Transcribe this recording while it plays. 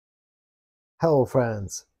Hello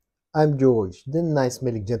friends, I'm George, the nice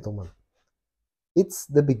smelling gentleman. It's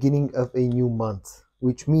the beginning of a new month,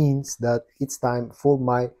 which means that it's time for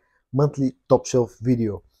my monthly top shelf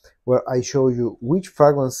video, where I show you which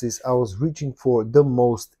fragrances I was reaching for the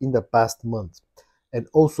most in the past month, and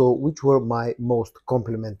also which were my most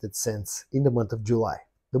complimented scents in the month of July.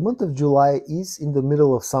 The month of July is in the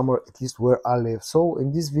middle of summer, at least where I live. So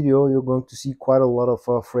in this video, you're going to see quite a lot of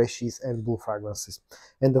freshies and blue fragrances.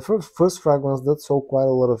 And the first fragrance that saw quite a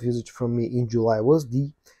lot of usage from me in July was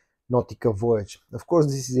the Nautica Voyage. Of course,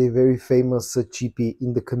 this is a very famous cheapie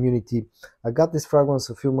in the community. I got this fragrance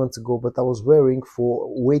a few months ago, but I was waiting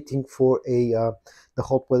for the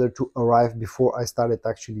hot weather to arrive before I started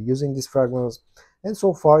actually using this fragrance. And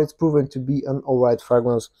so far, it's proven to be an alright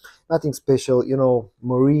fragrance. Nothing special, you know,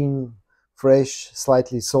 marine, fresh,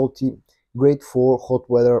 slightly salty, great for hot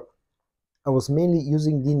weather. I was mainly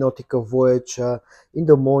using the Nautica Voyage in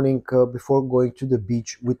the morning before going to the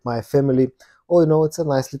beach with my family. All in all, it's a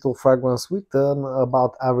nice little fragrance with an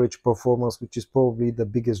about average performance, which is probably the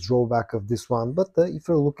biggest drawback of this one. But if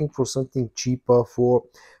you're looking for something cheaper for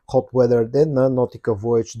hot weather, then Nautica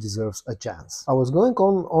Voyage deserves a chance. I was going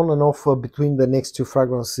on and off between the next two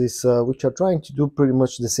fragrances, which are trying to do pretty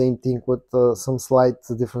much the same thing with some slight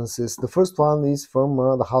differences. The first one is from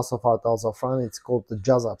the House of Art Al Zafran. It's called the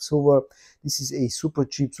Jazab Silver. This is a super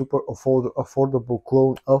cheap, super affordable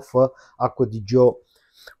clone of Acqua di Gio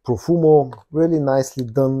Profumo, really nicely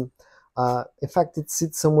done. In fact, it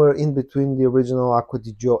sits somewhere in between the original Acqua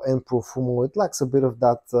di Gio and Profumo. It lacks a bit of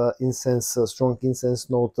that incense, strong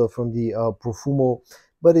incense note from the Profumo,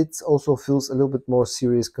 but it also feels a little bit more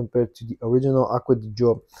serious compared to the original Acqua di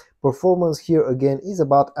Gio. Performance here again is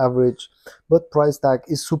about average, but price tag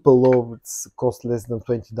is super low. It's cost less than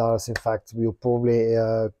 $20. In fact, we'll probably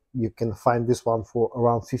you can find this one for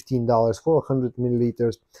around $15 for 100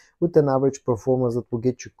 milliliters with an average performance that will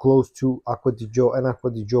get you close to Acqua di Gio and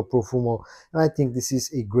Acqua di Gio Profumo, and I think this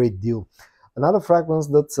is a great deal. Another fragrance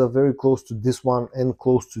that's very close to this one and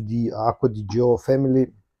close to the Acqua di Gio family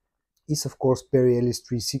is of course Perry Ellis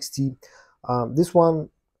 360. This one,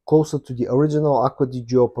 closer to the original Acqua di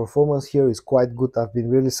Gio performance here, is quite good. I've been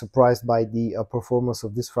really surprised by the performance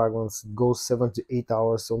of this fragrance. It goes 7 to 8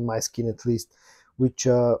 hours on my skin at least, which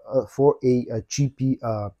for a cheapie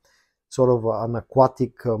sort of an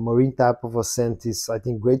aquatic marine type of a scent is, I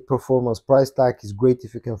think, great performance. Price tag is great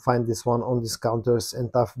if you can find this one on discounters,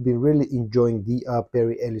 and I've been really enjoying the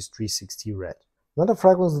Perry Ellis 360 Red. Another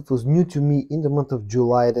fragrance that was new to me in the month of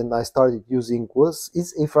July and I started using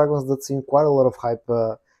is a fragrance that's seen quite a lot of hype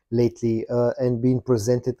lately and being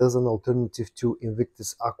presented as an alternative to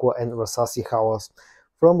Invictus Aqua and Rasasi Hawas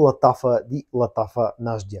from Lattafa, the Lattafa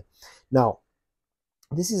Najdia. Now,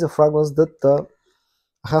 this is a fragrance that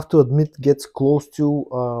I have to admit gets close to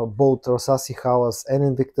both Rasasi Hawas and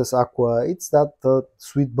Invictus Aqua. It's that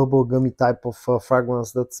sweet bubblegummy type of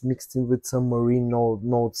fragrance that's mixed in with some marine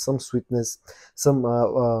notes, some sweetness, some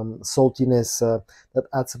saltiness that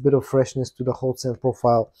adds a bit of freshness to the whole scent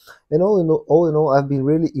profile. And all in all, I've been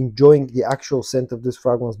really enjoying the actual scent of this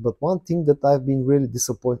fragrance. But one thing that I've been really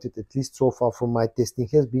disappointed, at least so far from my testing,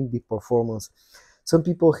 has been the performance. Some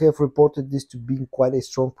people have reported this to being quite a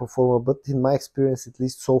strong performer, but in my experience, at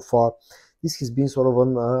least so far, this has been sort of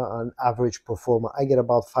an average performer. I get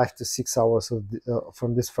about 5 to 6 hours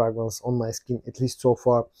from this fragrance on my skin, at least so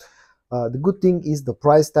far. The good thing is the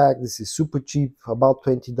price tag. This is super cheap, about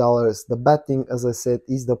 $20. The bad thing, as I said,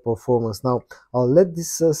 is the performance. Now, I'll let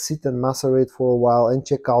this sit and macerate for a while and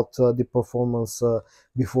check out the performance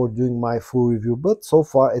before doing my full review. But so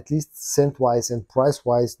far, at least scent-wise and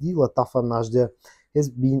price-wise, the Lattafa Najdia has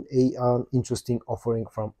been an interesting offering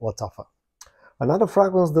from Lattafa. Another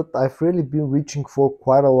fragrance that I've really been reaching for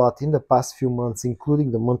quite a lot in the past few months, including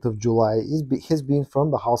the month of July, has been from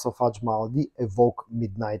the House of Ajmal, the Evoke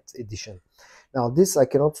Midnight Edition. Now, this, I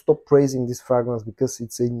cannot stop praising this fragrance because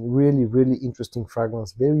it's a really, really interesting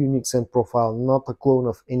fragrance, very unique scent profile, not a clone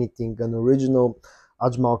of anything, an original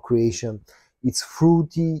Ajmal creation. It's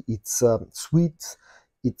fruity, it's sweet,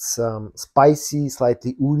 it's spicy,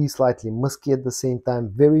 slightly woody, slightly musky at the same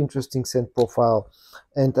time. Very interesting scent profile.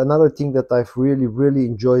 And another thing that I've really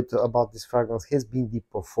enjoyed about this fragrance has been the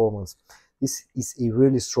performance. This is a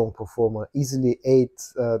really strong performer, easily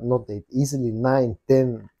easily 9,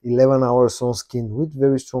 10, 11 hours on skin with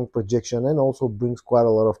very strong projection, and also brings quite a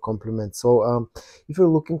lot of compliments. So if you're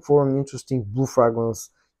looking for an interesting blue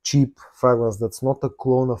fragrance, cheap fragrance that's not a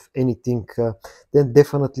clone of anything, then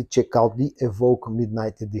definitely check out the Evoke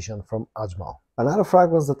Midnight Edition from Ajmal. Another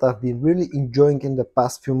fragrance that I've been really enjoying in the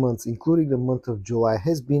past few months, including the month of July,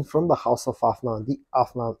 has been from the House of Afnan, the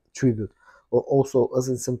Afnan Tribute. or also, as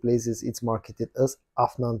in some places, it's marketed as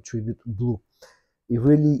Afnan Tribute Blue. A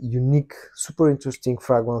really unique, super interesting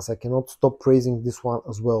fragrance. I cannot stop praising this one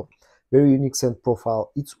as well. Very unique scent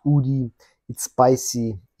profile. It's woody, it's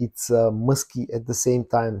spicy, it's musky at the same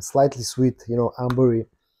time, slightly sweet, you know, ambery.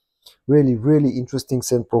 Really interesting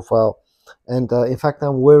scent profile. And in fact,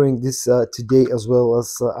 I'm wearing this today as well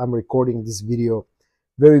as I'm recording this video.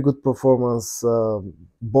 Very good performance,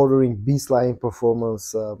 bordering beast-like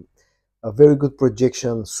performance, a very good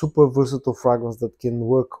projection, super versatile fragrance that can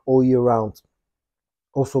work all year round.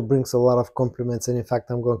 Also brings a lot of compliments, and in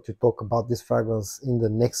fact I'm going to talk about this fragrance in the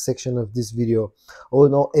next section of this video. All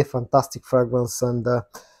in all, a fantastic fragrance, and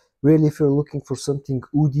really, if you're looking for something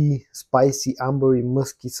woody, spicy, ambery,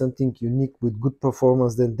 musky, something unique with good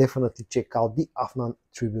performance, then definitely check out the Afnan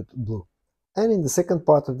Tribute Blue. And in the second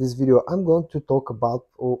part of this video, I'm going to talk about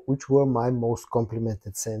which were my most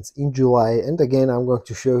complimented scents in July. And again, I'm going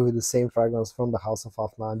to show you the same fragrance from the House of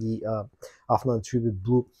Afnan, the Afnan Tribute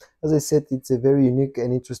Blue. As I said, it's a very unique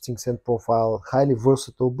and interesting scent profile, highly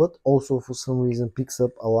versatile, but also for some reason picks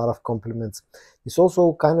up a lot of compliments. This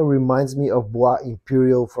also kind of reminds me of Bois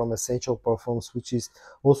Imperial from Essential Parfums, which is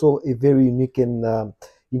also a very unique and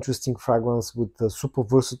interesting fragrance with a super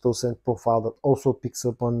versatile scent profile that also picks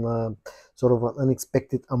up on sort of an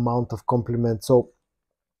unexpected amount of compliments. So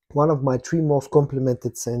one of my 3 most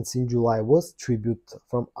complimented scents in July was Tribute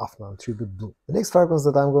from Afnan, Tribute Blue. The next fragrance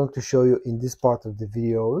that I'm going to show you in this part of the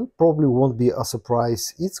video probably won't be a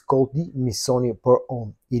surprise. It's called the Missoni Per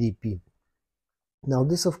Homme EDP. Now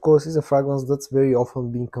this of course is a fragrance that's very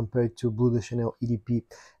often being compared to Bleu de Chanel EDP,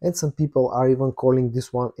 and some people are even calling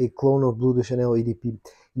this one a clone of Bleu de Chanel EDP.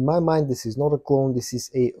 In my mind, this is not a clone. This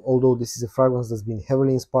is although this is a fragrance that's been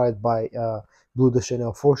heavily inspired by Bleu de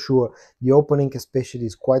Chanel for sure. The opening especially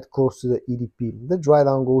is quite close to the EDP. The dry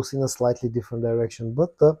down goes in a slightly different direction,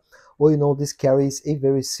 but all in all, this carries a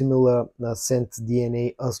very similar scent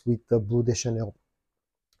DNA as with the Bleu de Chanel.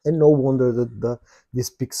 And no wonder that this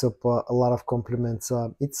picks up a lot of compliments.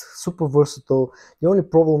 It's super versatile. The only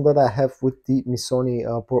problem that I have with the Missoni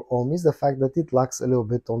Per Homme is the fact that it lacks a little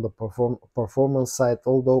bit on the performance side,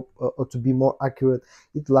 although to be more accurate,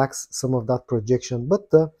 it lacks some of that projection. But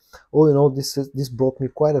all in all, this brought me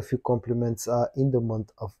quite a few compliments in the month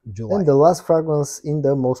of July. And the last fragrance in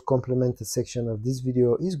the most complimented section of this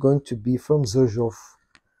video is going to be from Xerjoff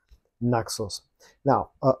Naxos. Now,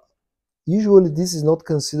 usually this is not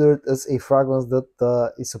considered as a fragrance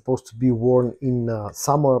that is supposed to be worn in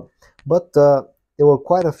summer, but there were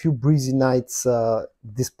quite a few breezy nights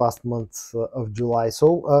this past month of July,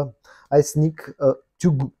 so I sneak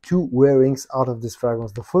two wearings out of this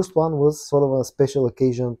fragrance. The first one was sort of a special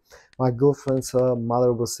occasion. My girlfriend's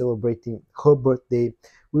mother was celebrating her birthday.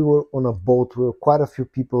 We were on a boat, we were quite a few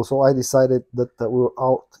people, so I decided that we were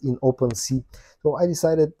out in open sea. So I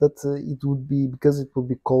decided that it would be, because it would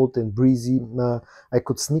be cold and breezy, I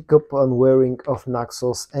could sneak up on wearing of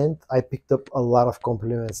Naxos, and I picked up a lot of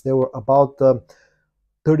compliments. There were about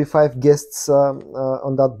 35 guests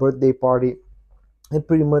on that birthday party, and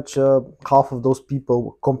pretty much half of those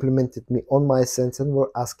people complimented me on my scents and were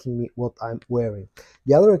asking me what I'm wearing.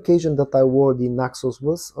 The other occasion that I wore the Naxos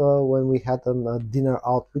was when we had a dinner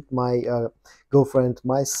out with my girlfriend,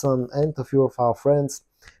 my son, and a few of our friends.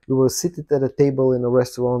 We were seated at a table in a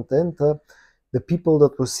restaurant, and the people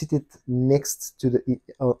that were seated next to the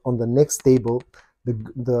on the next table,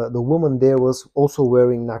 the woman there was also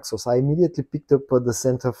wearing Naxos. I immediately picked up the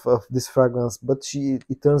scent of this fragrance, but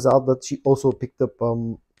it turns out that she also picked up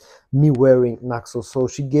me wearing Naxos, so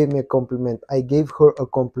she gave me a compliment. I gave her a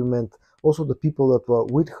compliment. Also, the people that were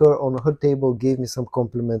with her on her table gave me some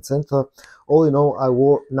compliments, and all in all, I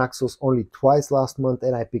wore Naxos only twice last month,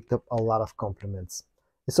 and I picked up a lot of compliments.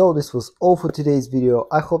 So this was all for today's video.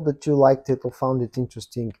 I hope that you liked it or found it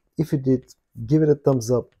interesting. If you did, give it a thumbs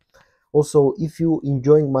up. Also, if you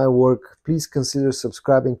enjoying my work, please consider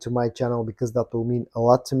subscribing to my channel, because that will mean a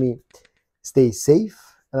lot to me. Stay safe,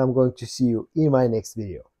 and I'm going to see you in my next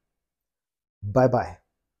video. Bye bye.